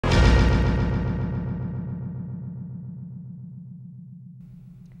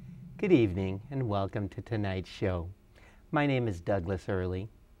Good evening and welcome to tonight's show. My name is Douglas Early.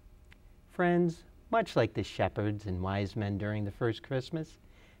 Friends, much like the shepherds and wise men during the first Christmas,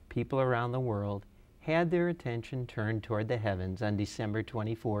 people around the world had their attention turned toward the heavens on December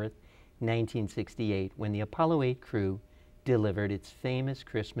 24th, 1968, when the Apollo 8 crew delivered its famous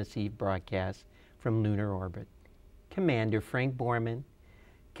Christmas Eve broadcast from lunar orbit. Commander Frank Borman,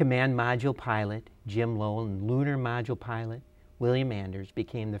 Command Module Pilot Jim Lowell, and Lunar Module Pilot William Anders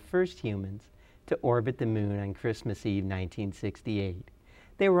became the first humans to orbit the moon on Christmas Eve 1968.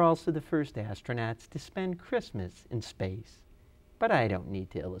 They were also the first astronauts to spend Christmas in space. But I don't need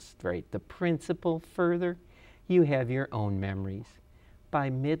to illustrate the principle further. You have your own memories.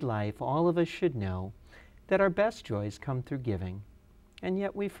 By midlife, all of us should know that our best joys come through giving. And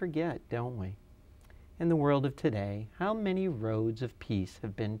yet we forget, don't we? In the world of today, how many roads of peace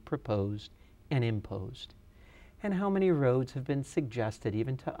have been proposed and imposed? And how many roads have been suggested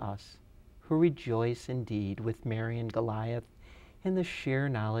even to us, who rejoice indeed with Mary and Goliath in the sheer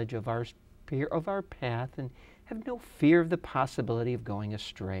knowledge of our path and have no fear of the possibility of going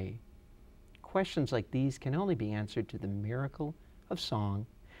astray. Questions like these can only be answered to the miracle of song.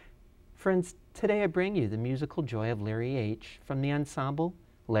 Friends, today I bring you the musical joy of Larry H. from the ensemble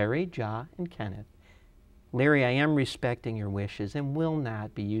Larry, Ja, and Kenneth. Larry, I am respecting your wishes and will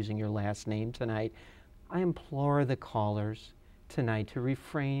not be using your last name tonight. I implore the callers tonight to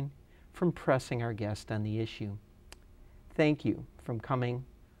refrain from pressing our guest on the issue. Thank you for coming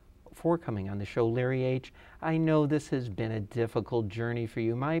on the show, Larry H. I know this has been a difficult journey for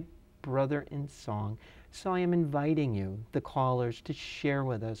you, my brother in song, so I am inviting you, the callers, to share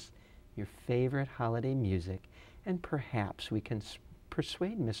with us your favorite holiday music, and perhaps we can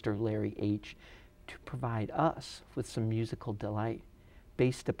persuade Mr. Larry H. to provide us with some musical delight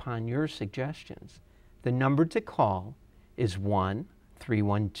based upon your suggestions. The number to call is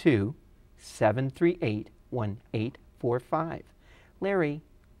 1-312-738-1845. Larry,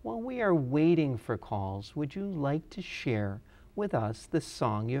 while we are waiting for calls, would you like to share with us the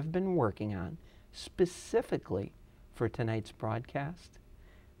song you have been working on specifically for tonight's broadcast?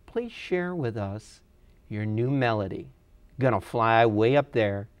 Please share with us your new melody. Gonna fly way up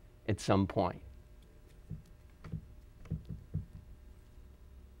there at some point.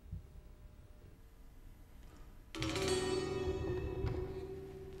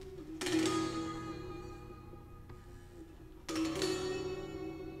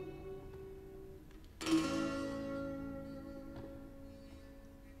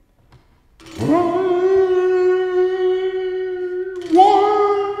 Whoa!